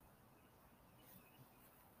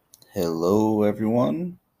Hello,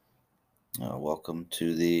 everyone. Welcome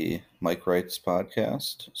to the Mike Wrights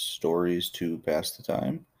podcast, Stories to Pass the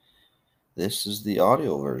Time. This is the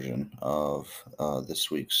audio version of this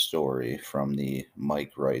week's story from the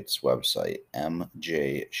Mike Wrights website,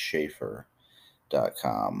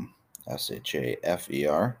 mjschafer.com,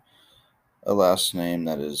 Shafer, a last name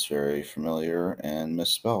that is very familiar and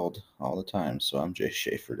misspelled all the time, so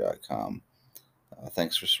mjschafer.com.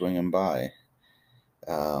 Thanks for swinging by.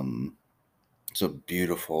 Um, it's a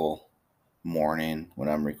beautiful morning when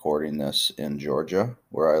I'm recording this in Georgia,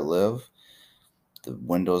 where I live. The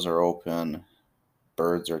windows are open,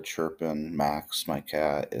 birds are chirping. Max, my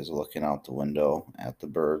cat, is looking out the window at the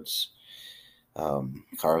birds.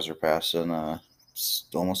 Cars are passing. It's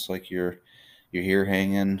almost like you're here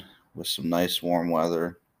hanging with some nice warm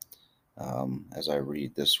weather as I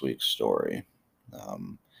read this week's story.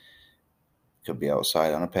 Um, could be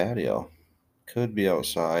outside on a patio. Could be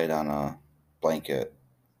outside on a blanket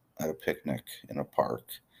at a picnic in a park,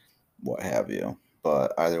 what have you.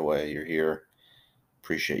 But either way, you're here.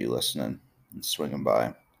 Appreciate you listening and swinging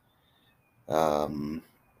by. Um,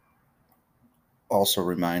 Also,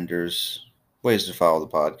 reminders, ways to follow the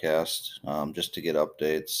podcast, just to get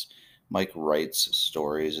updates. Mike Wrights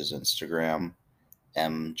Stories is Instagram,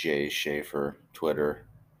 MJ Schafer Twitter,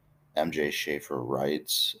 MJ Schafer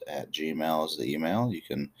Writes at Gmail is the email. You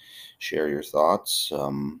can share your thoughts.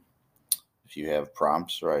 If you have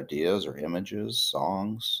prompts or ideas or images,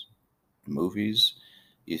 songs, movies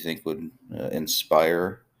you think would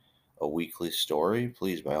inspire a weekly story,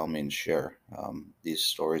 please by all means share. These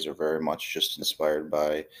stories are very much just inspired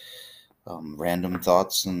by random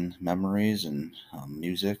thoughts and memories and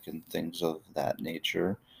music and things of that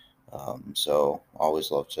nature. So always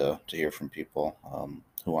love to hear from people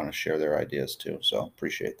who want to share their ideas too. So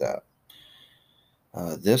appreciate that.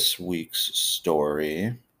 This week's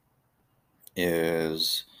story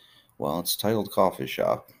is, well, it's titled Coffee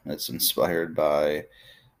Shop. It's inspired by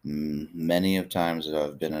many of times that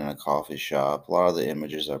I've been in a coffee shop. A lot of the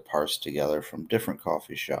images are parsed together from different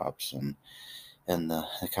coffee shops, and the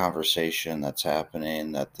conversation that's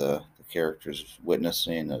happening that the characters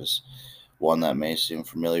witnessing is one that may seem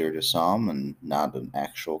familiar to some and not an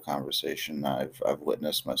actual conversation I've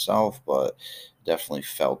witnessed myself, but definitely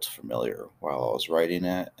felt familiar while I was writing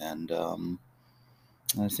it. And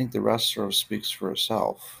I think the rest sort of speaks for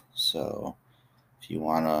itself. So if you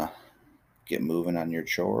want to get moving on your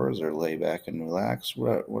chores or lay back and relax,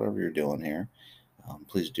 whatever you're doing here,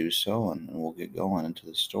 please do so, and we'll get going into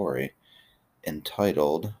the story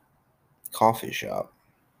entitled Coffee Shop.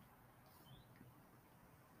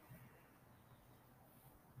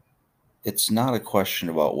 It's not a question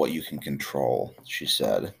about what you can control, she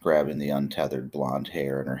said, grabbing the untethered blonde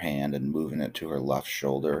hair in her hand and moving it to her left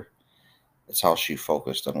shoulder. It's how she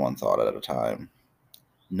focused on one thought at a time.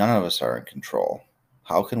 None of us are in control.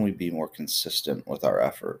 How can we be more consistent with our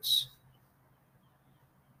efforts?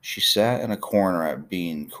 She sat in a corner at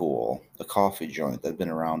Bean Cool, a coffee joint that had been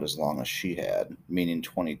around as long as she had, meaning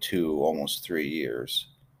 22, almost 3 years.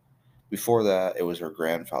 Before that, it was her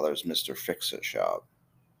grandfather's Mr. Fix-It shop.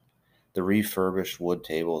 The refurbished wood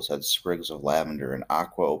tables had sprigs of lavender in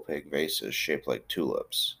aqua opaque vases shaped like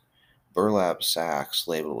tulips. Burlap sacks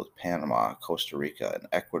labeled with Panama, Costa Rica, and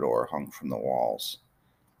Ecuador hung from the walls.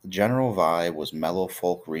 The general vibe was mellow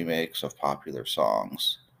folk remakes of popular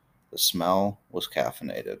songs. The smell was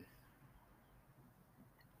caffeinated.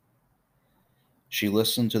 She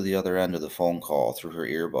listened to the other end of the phone call through her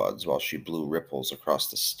earbuds while she blew ripples across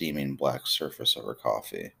the steaming black surface of her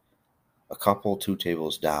coffee. A couple 2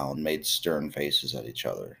 tables down made stern faces at each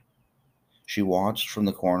other. She watched from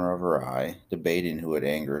the corner of her eye, debating who had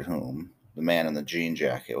angered whom, the man in the jean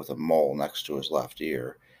jacket with a mole next to his left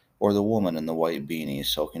ear, or the woman in the white beanie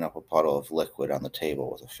soaking up a puddle of liquid on the table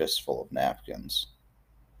with a fistful of napkins.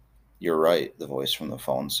 "You're right," the voice from the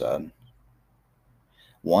phone said.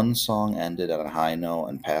 One song ended on a high note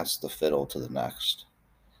and passed the fiddle to the next.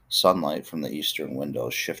 Sunlight from the eastern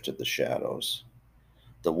windows shifted the shadows.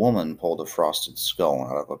 The woman pulled a frosted scone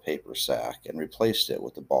out of a paper sack and replaced it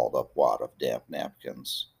with a balled up wad of damp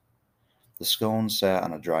napkins. The scone sat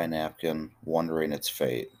on a dry napkin, wondering its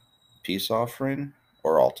fate: peace offering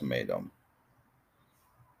or ultimatum.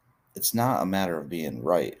 "It's not a matter of being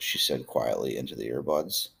right," she said quietly into the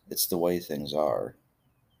earbuds. "It's the way things are."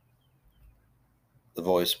 The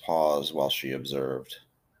voice paused while she observed.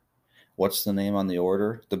 "What's the name on the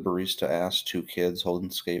order?" the barista asked 2 kids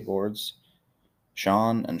holding skateboards.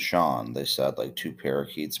 "Sean and Sean," they said like 2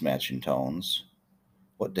 parakeets matching tones.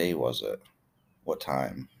 "What day was it? What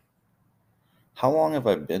time?" "How long have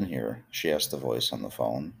I been here?" she asked the voice on the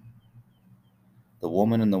phone. The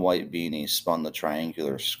woman in the white beanie spun the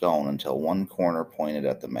triangular scone until one corner pointed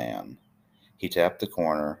at the man. He tapped the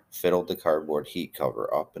corner, fiddled the cardboard heat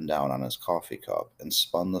cover up and down on his coffee cup, and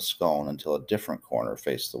spun the scone until a different corner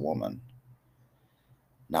faced the woman.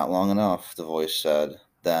 Not long enough, the voice said,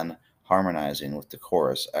 then harmonizing with the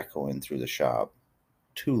chorus echoing through the shop.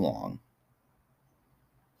 Too long.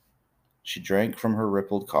 She drank from her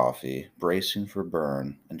rippled coffee, bracing for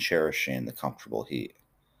burn and cherishing the comfortable heat.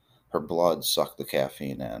 Her blood sucked the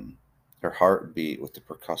caffeine in. Her heart beat with the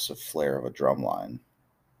percussive flare of a drumline.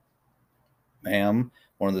 Ma'am,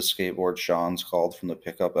 one of the skateboard Sean's called from the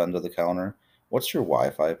pickup end of the counter. What's your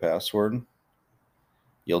Wi Fi password?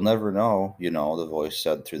 You'll never know, the voice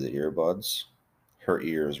said through the earbuds. Her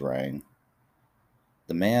ears rang.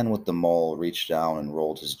 The man with the mole reached down and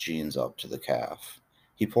rolled his jeans up to the calf.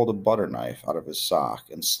 He pulled a butter knife out of his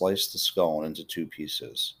sock and sliced the scone into two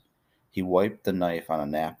pieces. He wiped the knife on a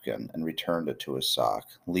napkin and returned it to his sock,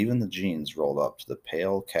 leaving the jeans rolled up to the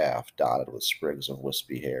pale calf dotted with sprigs of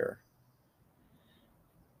wispy hair.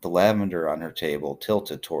 The lavender on her table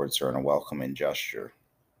tilted towards her in a welcoming gesture.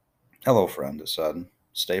 Hello, friend, it said.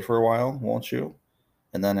 Stay for a while, won't you?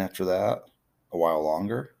 And then after that, a while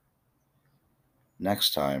longer?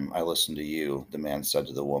 Next time I listen to you, the man said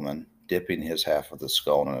to the woman, dipping his half of the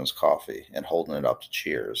scone in his coffee and holding it up to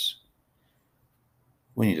cheers.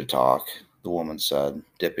 We need to talk, the woman said,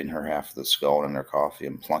 dipping her half of the scone in her coffee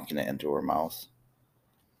and plunking it into her mouth.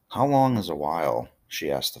 How long is a while?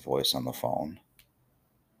 She asked the voice on the phone.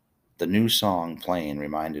 The new song playing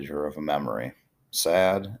reminded her of a memory,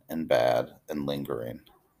 sad and bad and lingering.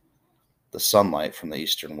 The sunlight from the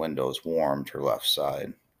eastern windows warmed her left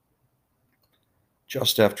side.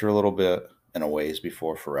 Just after a little bit and a ways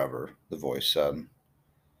before forever, the voice said.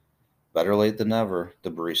 Better late than never,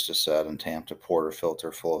 the barista said and tamped a porter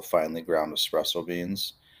full of finely ground espresso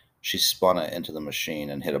beans. She spun it into the machine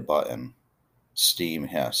and hit a button. Steam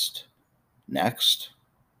hissed. Next?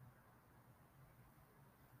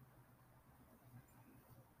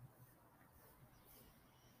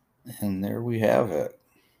 And there we have it.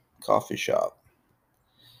 Coffee shop.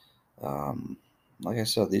 Um, like I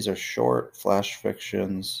said, these are short flash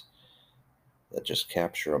fictions that just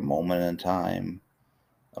capture a moment in time,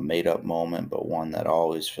 a made up moment, but one that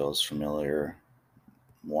always feels familiar,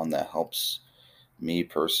 one that helps me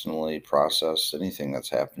personally process anything that's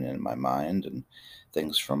happening in my mind and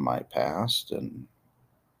things from my past and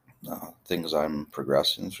things I'm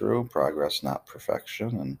progressing through, progress, not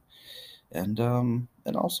perfection, and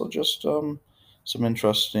also just some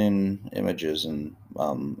interesting images and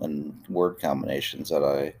word combinations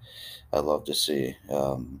that I love to see.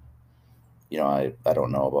 I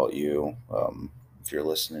don't know about you. If you're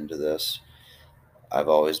listening to this, I've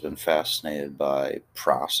always been fascinated by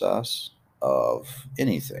process of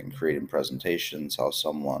anything, creating presentations, how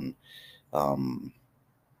someone um,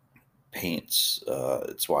 paints.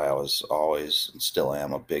 It's why I was always and still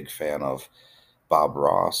am a big fan of Bob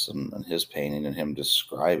Ross and his painting and him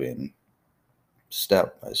describing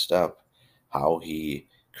step by step how he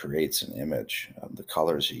creates an image, the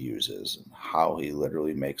colors he uses, and how he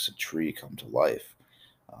literally makes a tree come to life.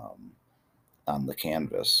 Um, on the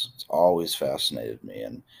canvas. It's always fascinated me,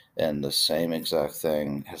 and the same exact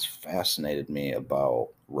thing has fascinated me about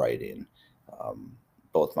writing. Um,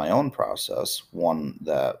 Both my own process, one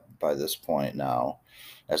that by this point now,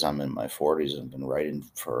 as I'm in my 40s and been writing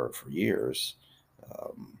for years,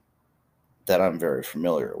 um, that I'm very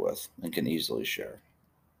familiar with and can easily share.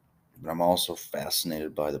 But I'm also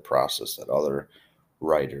fascinated by the process that other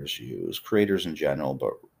writers use, creators in general,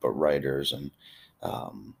 but writers and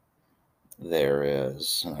um, there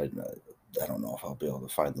is, and I don't know if I'll be able to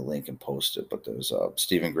find the link and post it, but there's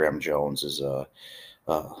Stephen Graham Jones is a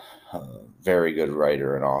very good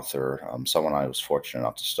writer and author, someone I was fortunate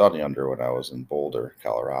enough to study under when I was in Boulder,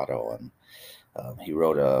 Colorado, and he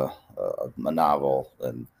wrote a novel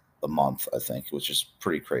in a month, I think, which is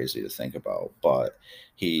pretty crazy to think about. But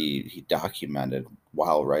he documented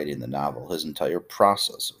while writing the novel his entire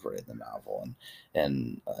process of writing the novel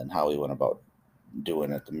and how he went about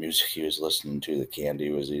doing it, the music he was listening to, the candy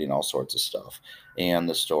he was eating, all sorts of stuff, and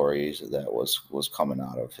the stories that was coming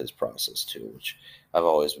out of his process too, which I've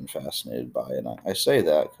always been fascinated by. And I say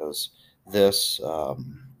that because this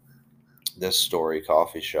this story,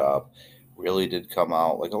 Coffee Shop, really did come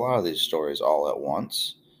out like a lot of these stories all at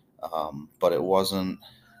once, but it wasn't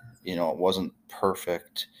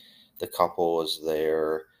perfect. The couple was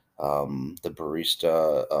there. The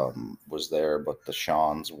barista was there, but the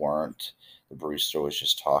Seans weren't. The barista was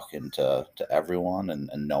just talking to everyone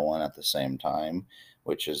and no one at the same time,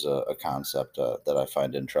 which is a concept that I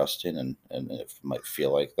find interesting, and it might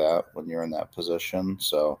feel like that when you're in that position.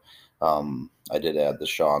 So I did add the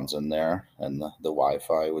Sean's in there and the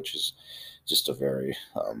Wi-Fi, which is just a very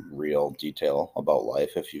real detail about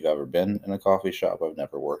life. If you've ever been in a coffee shop, I've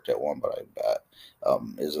never worked at one, but I bet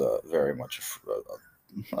is a very much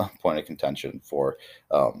a point of contention for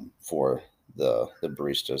the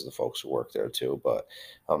baristas, the folks who work there too. But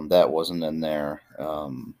that wasn't in there.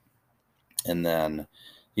 And then,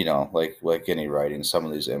 like any writing, some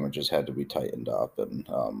of these images had to be tightened up, and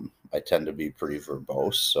I tend to be pretty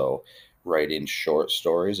verbose, so writing short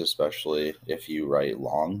stories, especially if you write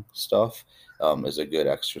long stuff, is a good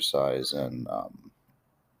exercise in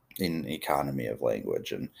economy of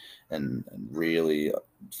language, and really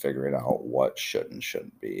figuring out what should and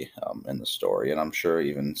shouldn't be in the story. And I'm sure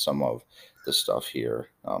even some of the stuff here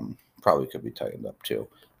probably could be tightened up too.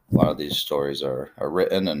 A lot of these stories are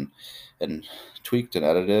written and tweaked and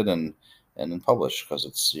edited and then published because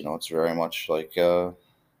it's very much like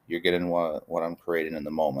you're getting what I'm creating in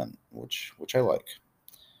the moment, which I like.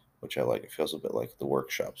 Which I like. It feels a bit like the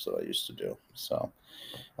workshops that I used to do. So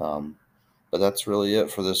um, but that's really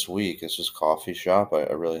it for this week. It's just coffee shop.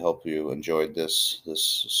 I really hope you enjoyed this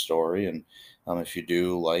story, and if you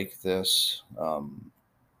do like this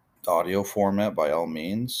audio format, by all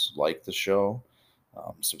means, like the show,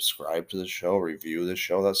 subscribe to the show, review the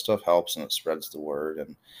show. That stuff helps and it spreads the word.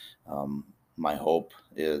 And um, my hope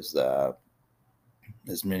is that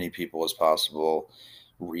as many people as possible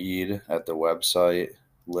read at the website,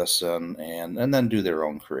 listen, and then do their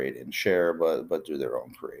own creating, share, but do their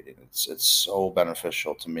own creating. It's so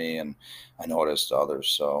beneficial to me, and I know it is to others.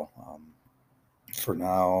 So for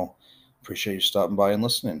now, appreciate you stopping by and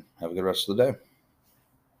listening. Have a good rest of the day.